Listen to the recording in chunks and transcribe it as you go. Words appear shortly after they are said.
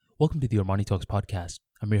Welcome to the Armani Talks podcast.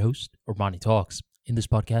 I'm your host, Armani Talks. In this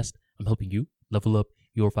podcast, I'm helping you level up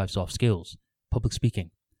your 5 soft skills: public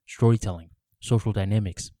speaking, storytelling, social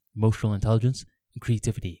dynamics, emotional intelligence, and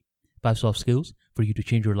creativity. 5 soft skills for you to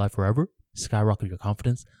change your life forever, skyrocket your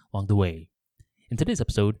confidence along the way. In today's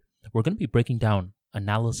episode, we're going to be breaking down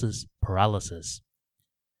analysis paralysis.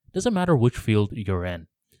 Doesn't matter which field you're in.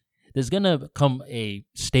 There's going to come a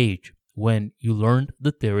stage when you learned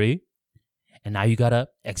the theory and now you got to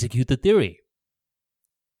execute the theory.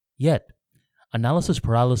 Yet, analysis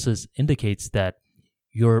paralysis indicates that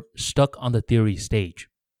you're stuck on the theory stage.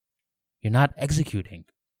 You're not executing.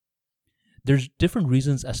 There's different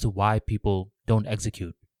reasons as to why people don't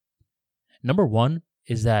execute. Number one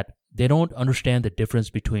is that they don't understand the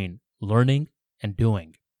difference between learning and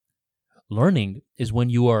doing. Learning is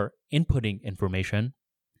when you are inputting information,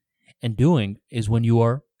 and doing is when you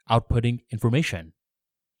are outputting information.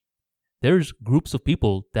 There's groups of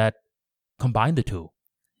people that combine the two.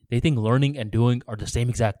 They think learning and doing are the same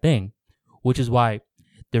exact thing, which is why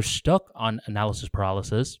they're stuck on analysis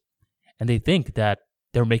paralysis, and they think that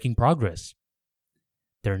they're making progress.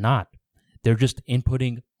 They're not. They're just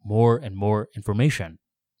inputting more and more information.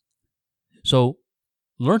 So,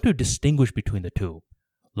 learn to distinguish between the two.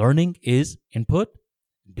 Learning is input,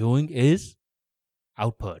 doing is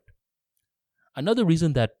output. Another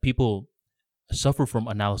reason that people suffer from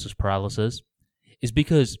analysis paralysis is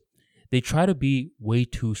because they try to be way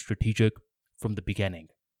too strategic from the beginning.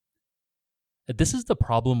 This is the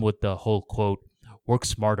problem with the whole quote, work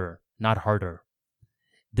smarter, not harder.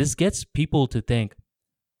 This gets people to think,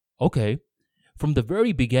 okay, from the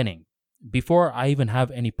very beginning, before I even have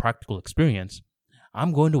any practical experience,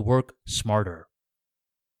 I'm going to work smarter.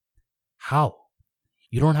 How?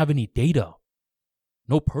 You don't have any data.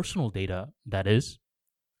 No personal data, that is.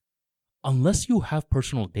 Unless you have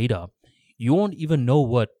personal data, you won't even know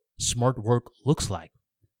what smart work looks like.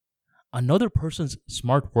 Another person's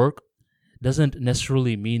smart work doesn't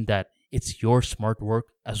necessarily mean that it's your smart work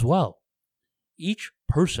as well. Each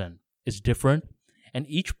person is different, and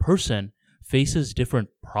each person faces different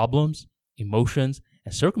problems, emotions,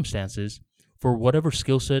 and circumstances for whatever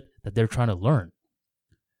skill set that they're trying to learn.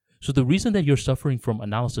 So the reason that you're suffering from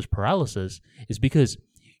analysis paralysis is because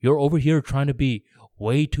you're over here trying to be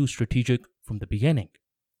way too strategic from the beginning.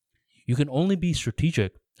 You can only be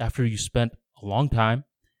strategic after you spent a long time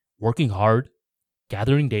working hard,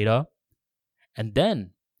 gathering data, and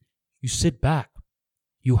then you sit back.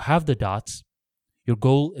 You have the dots. Your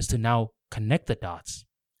goal is to now connect the dots.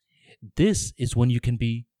 This is when you can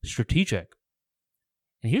be strategic.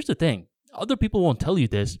 And here's the thing. Other people won't tell you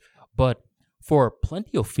this, but for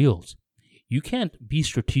plenty of fields, you can't be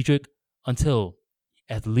strategic until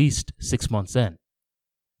at least 6 months in.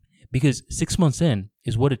 Because 6 months in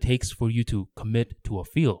is what it takes for you to commit to a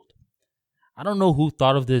field. I don't know who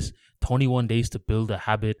thought of this 21 days to build a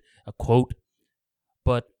habit, a quote,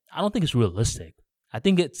 but I don't think it's realistic. I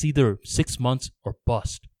think it's either 6 months or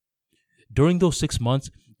bust. During those 6 months,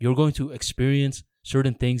 you're going to experience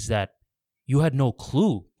certain things that you had no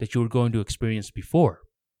clue that you were going to experience before.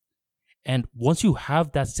 And once you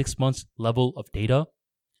have that 6 months level of data,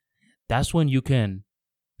 that's when you can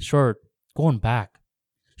start going back,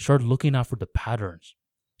 start looking out for the patterns,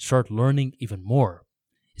 start learning even more.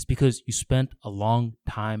 It's because you spent a long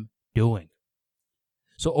time doing.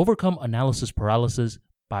 So overcome analysis paralysis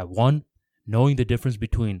by 1, knowing the difference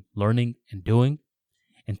between learning and doing,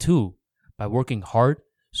 and 2, by working hard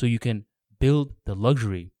so you can build the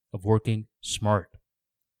luxury of working smart.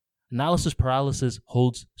 Analysis paralysis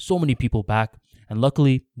holds so many people back, and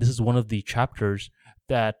luckily, this is one of the chapters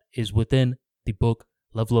that is within the book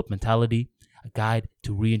Level Up Mentality, a guide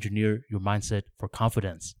to re-engineer your mindset for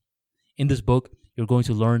confidence. In this book, you're going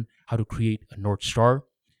to learn how to create a North Star,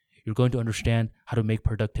 you're going to understand how to make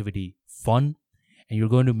productivity fun, and you're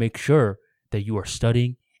going to make sure that you are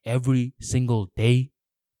studying every single day.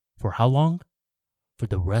 For how long? For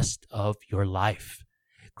the rest of your life.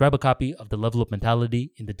 Grab a copy of the Level Up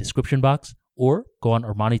Mentality in the description box, or go on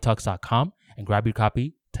ArmaniTalks.com and grab your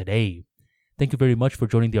copy today. Thank you very much for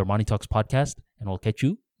joining the Armani Talks podcast, and I'll catch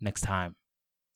you next time.